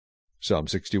Psalm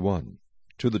 61.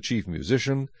 To the chief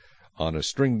musician, on a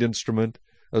stringed instrument,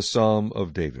 a psalm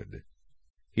of David.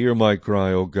 Hear my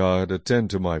cry, O God,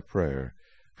 attend to my prayer.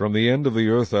 From the end of the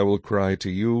earth I will cry to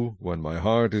you, when my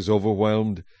heart is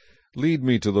overwhelmed. Lead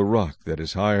me to the rock that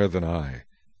is higher than I.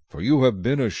 For you have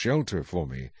been a shelter for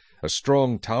me, a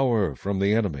strong tower from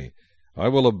the enemy. I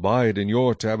will abide in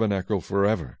your tabernacle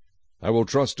forever. I will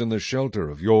trust in the shelter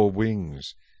of your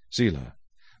wings. Selah.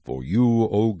 For you,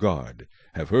 O God,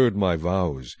 have heard my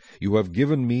vows. You have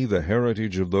given me the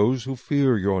heritage of those who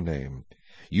fear your name.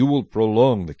 You will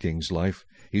prolong the king's life,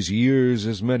 his years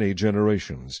as many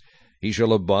generations. He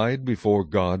shall abide before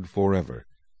God forever.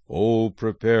 O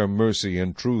prepare mercy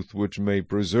and truth which may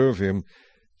preserve him.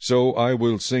 So I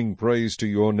will sing praise to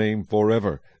your name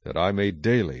forever, that I may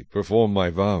daily perform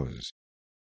my vows.